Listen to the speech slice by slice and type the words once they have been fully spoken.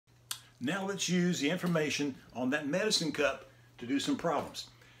Now let's use the information on that medicine cup to do some problems.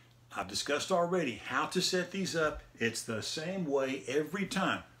 I've discussed already how to set these up. It's the same way every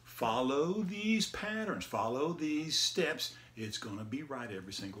time. Follow these patterns, follow these steps. It's going to be right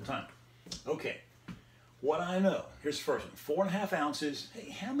every single time. Okay, what I know, here's the first one, 4.5 ounces.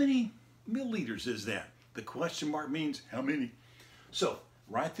 Hey, how many milliliters is that? The question mark means how many. So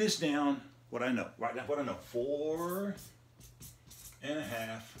write this down, what I know. Write down what I know,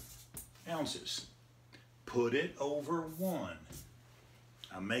 4.5 ounces. Put it over 1.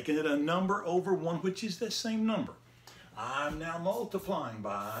 I'm making it a number over 1, which is the same number. I'm now multiplying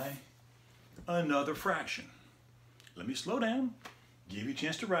by another fraction. Let me slow down, give you a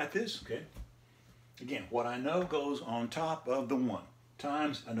chance to write this, okay? Again, what I know goes on top of the 1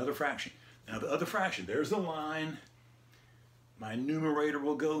 times another fraction. Now the other fraction, there's the line. My numerator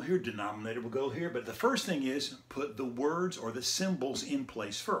will go here, denominator will go here, but the first thing is put the words or the symbols in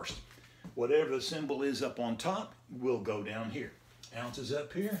place first. Whatever the symbol is up on top will go down here. Ounces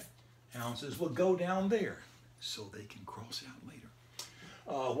up here, ounces will go down there so they can cross out later.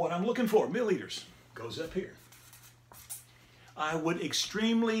 What I'm looking for, milliliters, goes up here. I would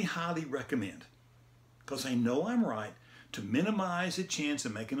extremely highly recommend, because I know I'm right, to minimize the chance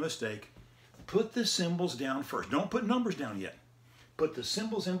of making a mistake, put the symbols down first. Don't put numbers down yet. Put the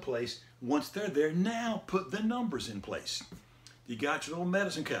symbols in place. Once they're there, now put the numbers in place. You got your little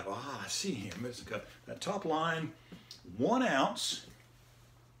medicine cup. I see here, medicine cup. That top line, 1 ounce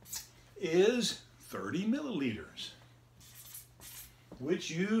is 30 milliliters,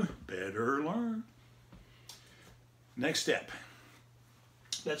 which you better learn. Next step,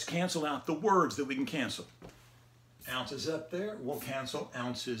 let's cancel out the words that we can cancel. Ounces up there, we'll cancel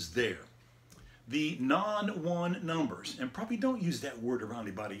ounces there. The non-1 numbers, and probably don't use that word around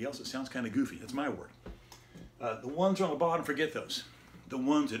anybody else, it sounds kind of goofy, that's my word. The ones on the bottom, forget those. The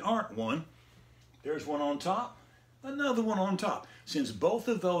ones that aren't 1, there's one on top, another one on top. Since both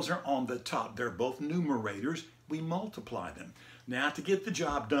of those are on the top, they're both numerators, we multiply them. Now to get the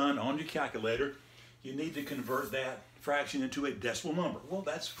job done on your calculator, you need to convert that fraction into a decimal number. Well,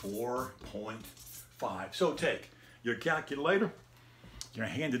 that's 4.5. So take your calculator, you're gonna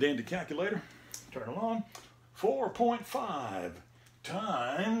hand it into the calculator, turn it on, 4.5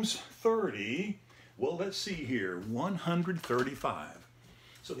 times 30, well, let's see here, 135.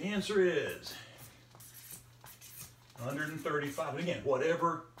 So the answer is 135. And again,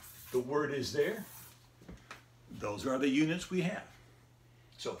 whatever the word is there, those are the units we have.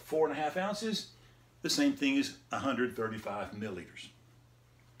 So 4.5 ounces, the same thing as 135 milliliters.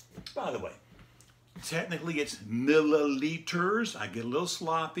 By the way, technically it's milliliters. I get a little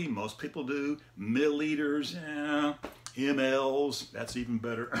sloppy, most people do. Milliliters, mLs, that's even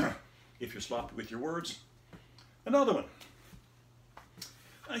better if you're sloppy with your words. Another one.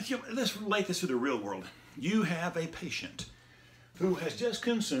 Let's relate this to the real world. You have a patient who has just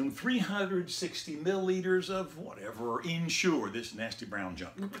consumed 360 milliliters of whatever, Ensure, this nasty brown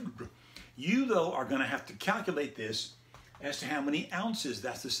junk. You, though, are going to have to calculate this as to how many ounces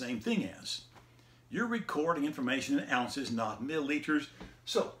that's the same thing as. You're recording information in ounces, not milliliters.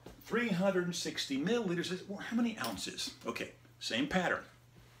 So 360 milliliters is, well, how many ounces? Okay, same pattern.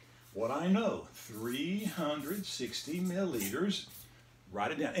 What I know, 360 milliliters,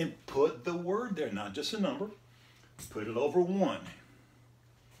 write it down and put the word there, not just a number. Put it over 1.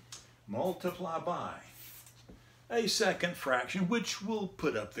 Multiply by a second fraction, which we'll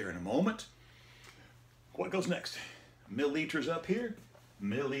put up there in a moment. What goes next? Milliliters up here,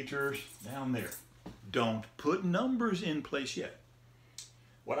 milliliters down there. Don't put numbers in place yet.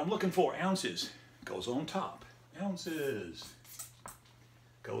 What I'm looking for, ounces, goes on top. Ounces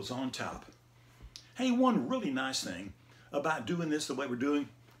goes on top. Hey, one really nice thing about doing this the way we're doing,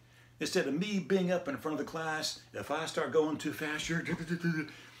 instead of me being up in front of the class, if I start going too fast,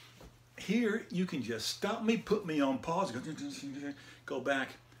 here you can just stop me, put me on pause, go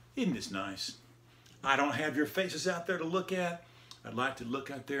back. Isn't this nice? I don't have your faces out there to look at. I'd like to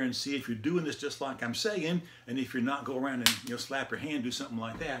look out there and see if you're doing this just like I'm saying, and if you're not, go around and slap your hand, do something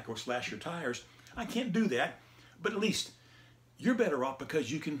like that, or slash your tires. I can't do that, but at least you're better off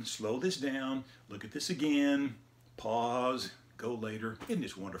because you can slow this down, look at this again, pause, go later. Isn't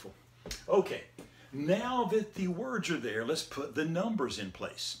this wonderful? Okay, now that the words are there, let's put the numbers in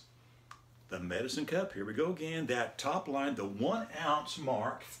place. The medicine cup, here we go again, that top line, the 1 ounce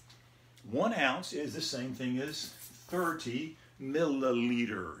mark. 1 ounce is the same thing as 30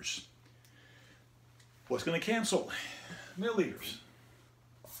 milliliters. What's going to cancel? Milliliters.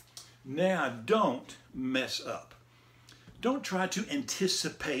 Now, don't mess up. Don't try to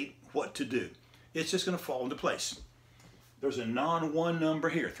anticipate what to do. It's just going to fall into place. There's a non-1 number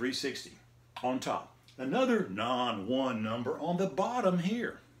here, 360 on top. Another non-1 number on the bottom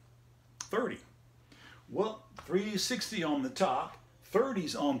here, 30. Well, 360 on the top,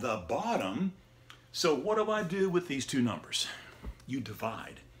 30's on the bottom. So what do I do with these two numbers? You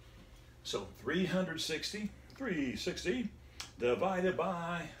divide. So 360 divided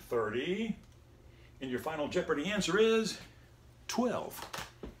by 30. And your final Jeopardy answer is 12.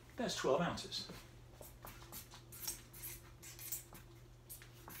 That's 12 ounces.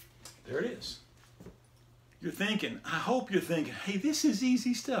 There it is. You're thinking, I hope you're thinking, hey, this is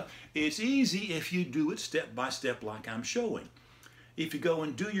easy stuff. It's easy if you do it step by step like I'm showing. If you go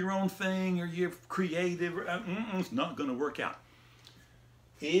and do your own thing or you're creative, it's not going to work out.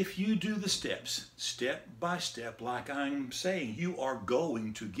 If you do the steps, step by step like I'm saying, you are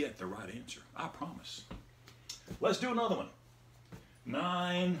going to get the right answer. I promise. Let's do another one.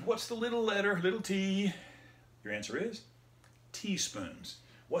 9, what's the little letter, little t? Your answer is teaspoons.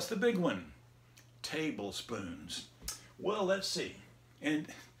 What's the big one? Tablespoons. Well, let's see. And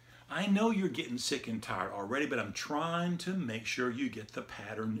I know you're getting sick and tired already, but I'm trying to make sure you get the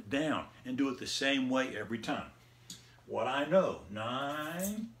pattern down and do it the same way every time. What I know,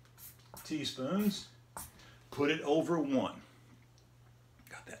 9 teaspoons, put it over 1.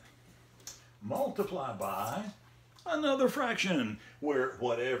 Got that? Multiply by another fraction where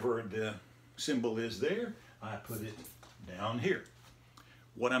whatever the symbol is there, I put it down here.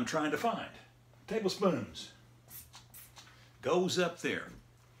 What I'm trying to find, tablespoons, goes up there.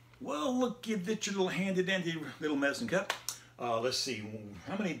 Well, look at that your little handy dandy little medicine cup. Let's see,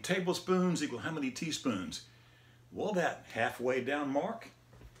 how many tablespoons equal how many teaspoons? Well, that halfway down mark,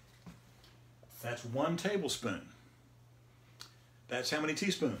 that's 1 tablespoon. That's how many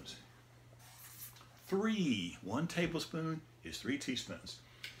teaspoons? 3. 1 tablespoon is 3 teaspoons.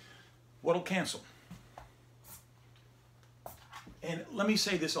 What'll cancel? And let me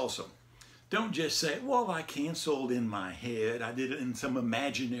say this also. Don't just say, well, I canceled in my head. I did it in some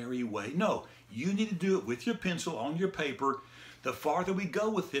imaginary way. No, you need to do it with your pencil on your paper. The farther we go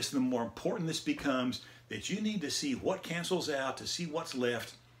with this, the more important this becomes, that you need to see what cancels out, to see what's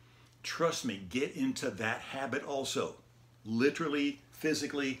left. Trust me, get into that habit also. Literally,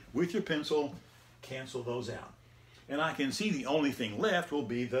 physically, with your pencil, cancel those out. And I can see the only thing left will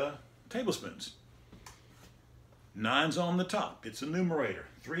be the tablespoons. 9's on the top, it's the numerator.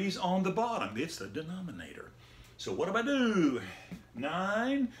 3's on the bottom, it's the denominator. So what do I do?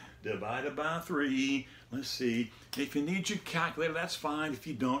 9 divided by 3. Let's see, if you need your calculator, that's fine. If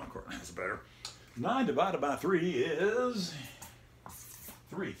you don't, of course, that's better. 9 divided by 3 is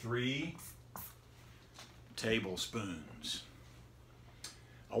 3 tablespoons.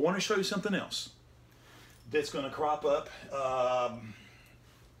 I want to show you something else that's going to crop up,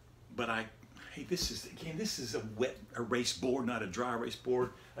 but hey, this is a wet erase board, not a dry erase board.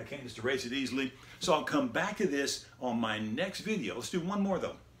 I can't just erase it easily. So I'll come back to this on my next video. Let's do one more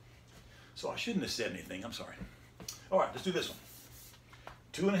though. So I shouldn't have said anything, I'm sorry. All right, let's do this one.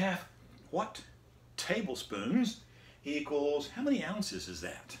 2.5, what? Tablespoons equals, how many ounces is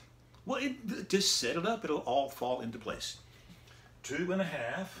that? Well, just set it up, it'll all fall into place.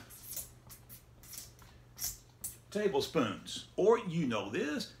 2.5 tablespoons. Or you know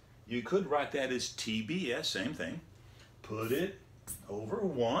this, you could write that as TBS, same thing. Put it over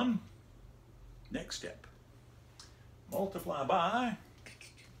 1. Next step. Multiply by,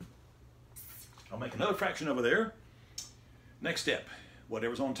 I'll make another fraction over there. Next step,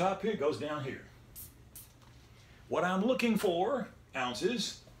 whatever's on top here goes down here. What I'm looking for,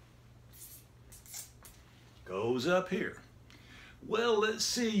 ounces, goes up here. Well, let's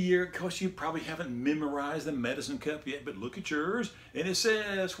see here, because you probably haven't memorized the medicine cup yet, but look at yours, and it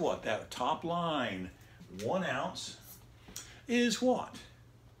says what? That top line, 1 ounce is what?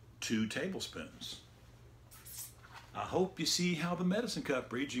 2 tablespoons. I hope you see how the medicine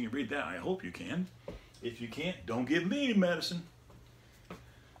cup reads. You can read that. I hope you can. If you can't, don't give me medicine.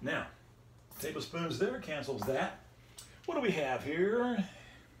 Now, tablespoons there cancels that. What do we have here?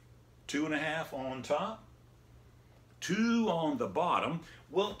 2.5 on top. 2 on the bottom.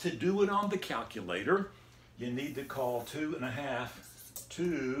 Well, to do it on the calculator, you need to call 2.5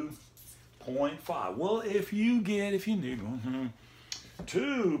 2.5. Well, if you need one,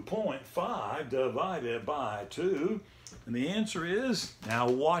 2.5 divided by 2, and the answer is, now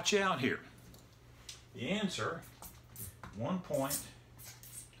watch out here. The answer,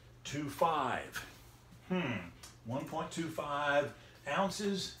 1.25. 1.25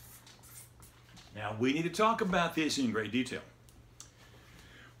 ounces. Now, we need to talk about this in great detail.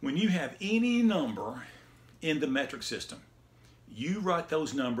 When you have any number in the metric system, you write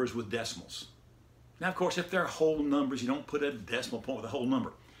those numbers with decimals. Now, of course, if they're whole numbers, you don't put a decimal point with a whole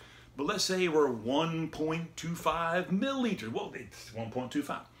number. But let's say we're 1.25 milliliters. Well, it's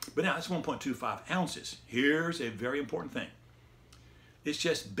 1.25. But now it's 1.25 ounces. Here's a very important thing. It's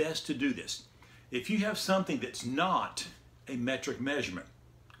just best to do this. If you have something that's not a metric measurement,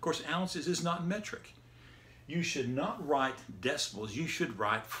 of course, ounces is not metric. You should not write decimals. You should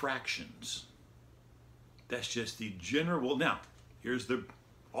write fractions. That's just the general. Now, here's the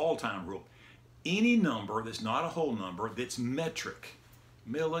all-time rule. Any number that's not a whole number that's metric,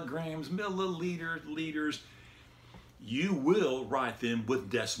 milligrams, milliliters, liters, you will write them with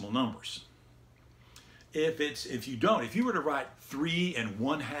decimal numbers. If you were to write 3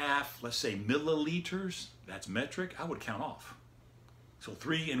 1/2, let's say milliliters, that's metric, I would count off. So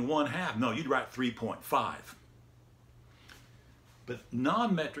 3 1/2, no, you'd write 3.5. But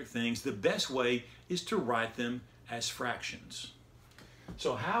non-metric things, the best way is to write them as fractions.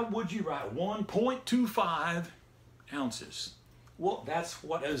 So how would you write 1.25 ounces? Well, that's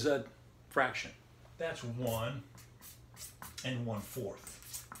what is a fraction. That's 1 1/4.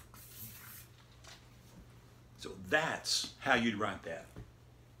 So that's how you'd write that.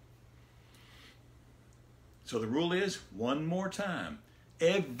 So the rule is, one more time,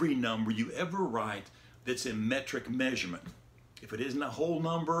 every number you ever write that's a metric measurement, if it isn't a whole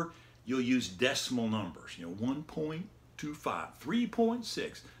number, you'll use decimal numbers. 1.25,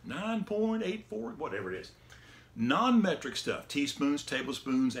 3.6, 9.84, whatever it is. Non-metric stuff, teaspoons,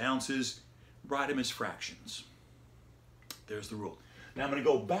 tablespoons, ounces, write them as fractions. There's the rule. Now I'm going to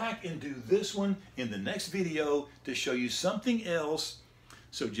go back and do this one in the next video to show you something else.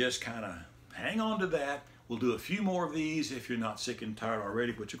 So just kind of hang on to that. We'll do a few more of these if you're not sick and tired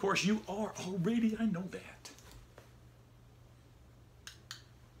already, which of course you are already, I know that.